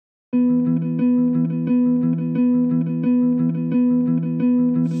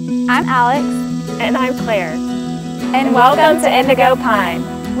I'm Alex. And I'm Claire. And welcome to Indigo Pine.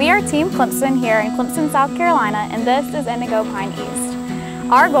 We are Team Clemson here in Clemson, South Carolina, and this is Indigo Pine East.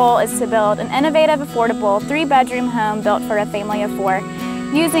 Our goal is to build an innovative, affordable, 3-bedroom home built for a family of 4,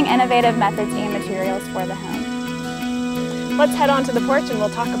 using innovative methods and materials for the home. Let's head on to the porch and we'll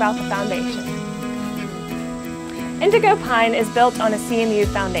talk about the foundation. Indigo Pine is built on a CMU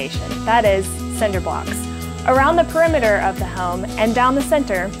foundation, that is, cinder blocks. Around the perimeter of the home and down the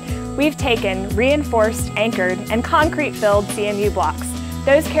center, we've taken reinforced, anchored, and concrete-filled CMU blocks.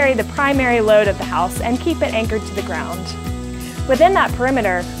 Those carry the primary load of the house and keep it anchored to the ground. Within that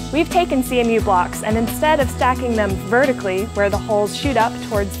perimeter, we've taken CMU blocks and instead of stacking them vertically, where the holes shoot up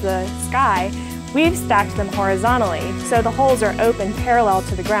towards the sky, we've stacked them horizontally, so the holes are open parallel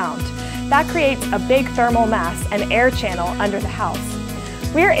to the ground. That creates a big thermal mass and air channel under the house.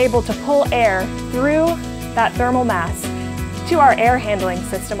 We are able to pull air through that thermal mass to our air handling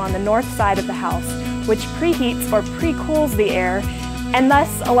system on the north side of the house, which preheats or pre-cools the air and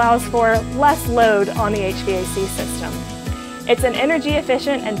thus allows for less load on the HVAC system. It's an energy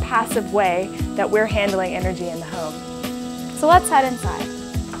efficient and passive way that we're handling energy in the home. So let's head inside.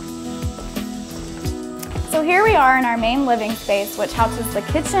 So here we are in our main living space, which houses the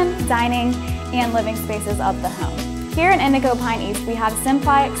kitchen, dining, and living spaces of the home. Here in Indigo Pine East, we have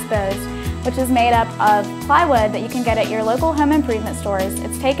Simply Exposed, which is made up of plywood that you can get at your local home improvement stores.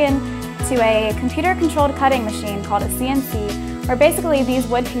 It's taken to a computer-controlled cutting machine called a CNC, where basically these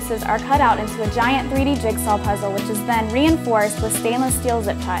wood pieces are cut out into a giant 3D jigsaw puzzle, which is then reinforced with stainless steel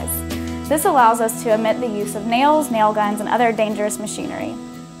zip ties. This allows us to omit the use of nails, nail guns, and other dangerous machinery.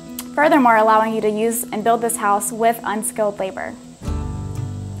 Furthermore, allowing you to use and build this house with unskilled labor.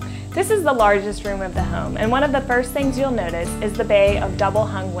 This is the largest room of the home, and one of the first things you'll notice is the bay of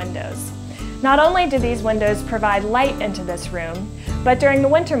double-hung windows. Not only do these windows provide light into this room, but during the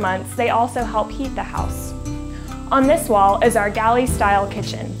winter months, they also help heat the house. On this wall is our galley-style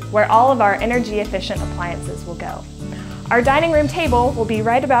kitchen, where all of our energy-efficient appliances will go. Our dining room table will be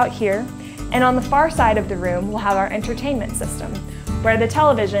right about here, and on the far side of the room, we'll have our entertainment system, where the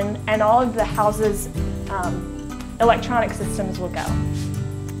television and all of the house's electronic systems will go.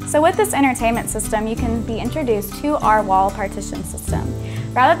 So with this entertainment system, you can be introduced to our wall partition system.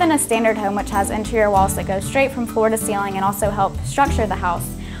 Rather than a standard home which has interior walls that go straight from floor to ceiling and also help structure the house,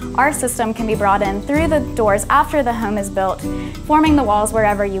 our system can be brought in through the doors after the home is built, forming the walls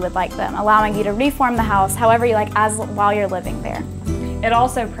wherever you would like them, allowing you to reform the house however you like while you're living there. It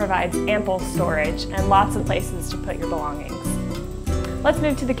also provides ample storage and lots of places to put your belongings. Let's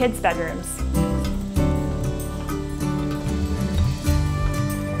move to the kids' bedrooms.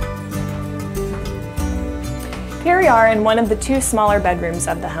 Here we are in one of the 2 smaller bedrooms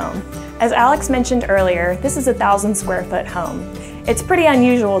of the home. As Alex mentioned earlier, this is a 1,000 square foot home. It's pretty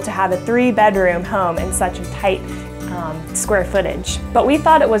unusual to have a 3-bedroom home in such a tight square footage, but we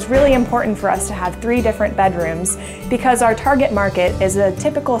thought it was really important for us to have 3 different bedrooms because our target market is a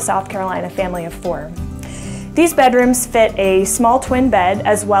typical South Carolina family of 4. These bedrooms fit a small twin bed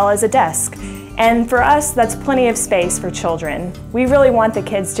as well as a desk. And for us, that's plenty of space for children. We really want the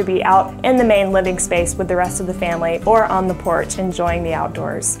kids to be out in the main living space with the rest of the family or on the porch enjoying the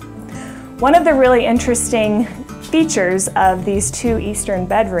outdoors. One of the really interesting features of these 2 eastern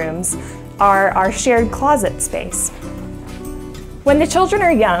bedrooms are our shared closet space. When the children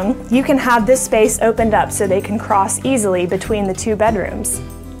are young, you can have this space opened up so they can cross easily between the 2 bedrooms.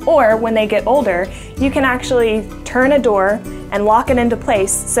 Or when they get older, you can actually turn a door and lock it into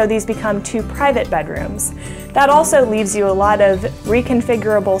place so these become 2 private bedrooms. That also leaves you a lot of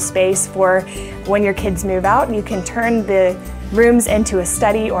reconfigurable space for when your kids move out. You can turn the rooms into a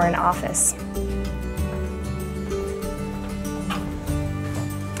study or an office.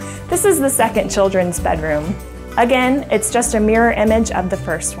 This is the second children's bedroom. Again, it's just a mirror image of the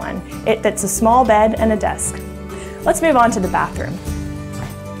first one. It fits a small bed and a desk. Let's move on to the bathroom.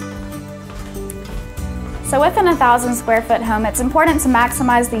 So within a 1,000 square foot home, it's important to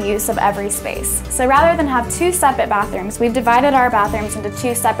maximize the use of every space. So rather than have 2 separate bathrooms, we've divided our bathrooms into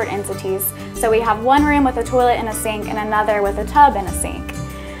 2 separate entities. So we have one room with a toilet and a sink and another with a tub and a sink.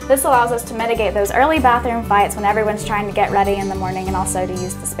 This allows us to mitigate those early bathroom fights when everyone's trying to get ready in the morning and also to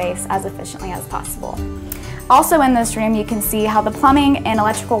use the space as efficiently as possible. Also in this room, you can see how the plumbing and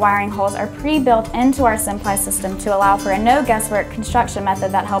electrical wiring holes are pre-built into our Simply system to allow for a no guesswork construction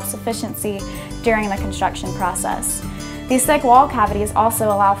method that helps efficiency during the construction process. These thick wall cavities also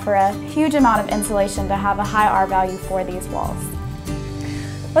allow for a huge amount of insulation to have a high R value for these walls.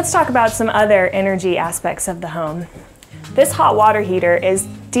 Let's talk about some other energy aspects of the home. This hot water heater is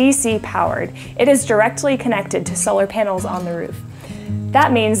DC powered. It is directly connected to solar panels on the roof.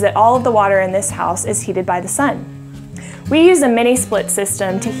 That means that all of the water in this house is heated by the sun. We use a mini split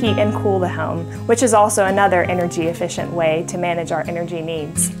system to heat and cool the home, which is also another energy efficient way to manage our energy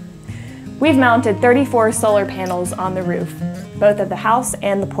needs. We've mounted 34 solar panels on the roof, both of the house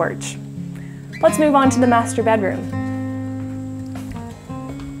and the porch. Let's move on to the master bedroom.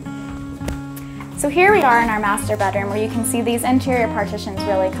 So here we are in our master bedroom, where you can see these interior partitions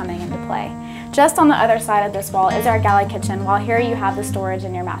really coming into play. Just on the other side of this wall is our galley kitchen, while here you have the storage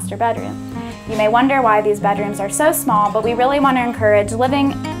in your master bedroom. You may wonder why these bedrooms are so small, but we really want to encourage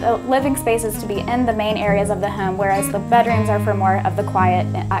living spaces to be in the main areas of the home, whereas the bedrooms are for more of the quiet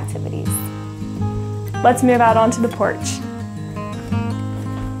activities. Let's move out onto the porch.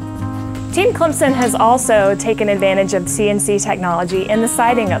 Team Clemson has also taken advantage of CNC technology in the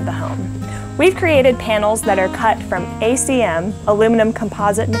siding of the home. We've created panels that are cut from ACM, aluminum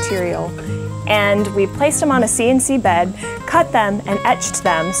composite material, and we've placed them on a CNC bed, cut them and etched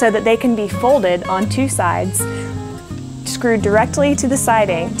them so that they can be folded on two sides, screwed directly to the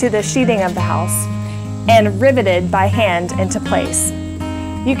siding, to the sheathing of the house, and riveted by hand into place.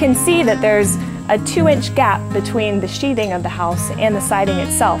 You can see that there's a 2-inch gap between the sheathing of the house and the siding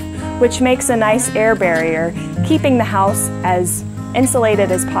itself, which makes a nice air barrier, keeping the house as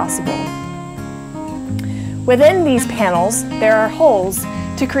insulated as possible. Within these panels, there are holes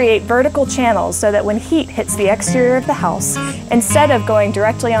to create vertical channels so that when heat hits the exterior of the house, instead of going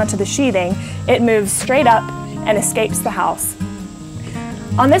directly onto the sheathing, it moves straight up and escapes the house.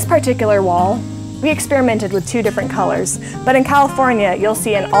 On this particular wall, we experimented with 2 different colors, but in California, you'll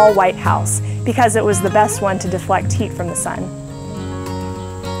see an all-white house because it was the best one to deflect heat from the sun.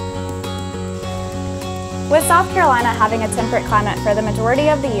 With South Carolina having a temperate climate for the majority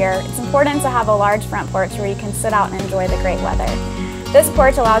of the year, it's important to have a large front porch where you can sit out and enjoy the great weather. This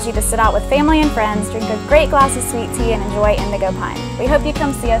porch allows you to sit out with family and friends, drink a great glass of sweet tea, and enjoy indigo pine. We hope you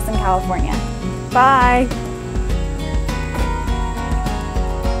come see us in California. Bye!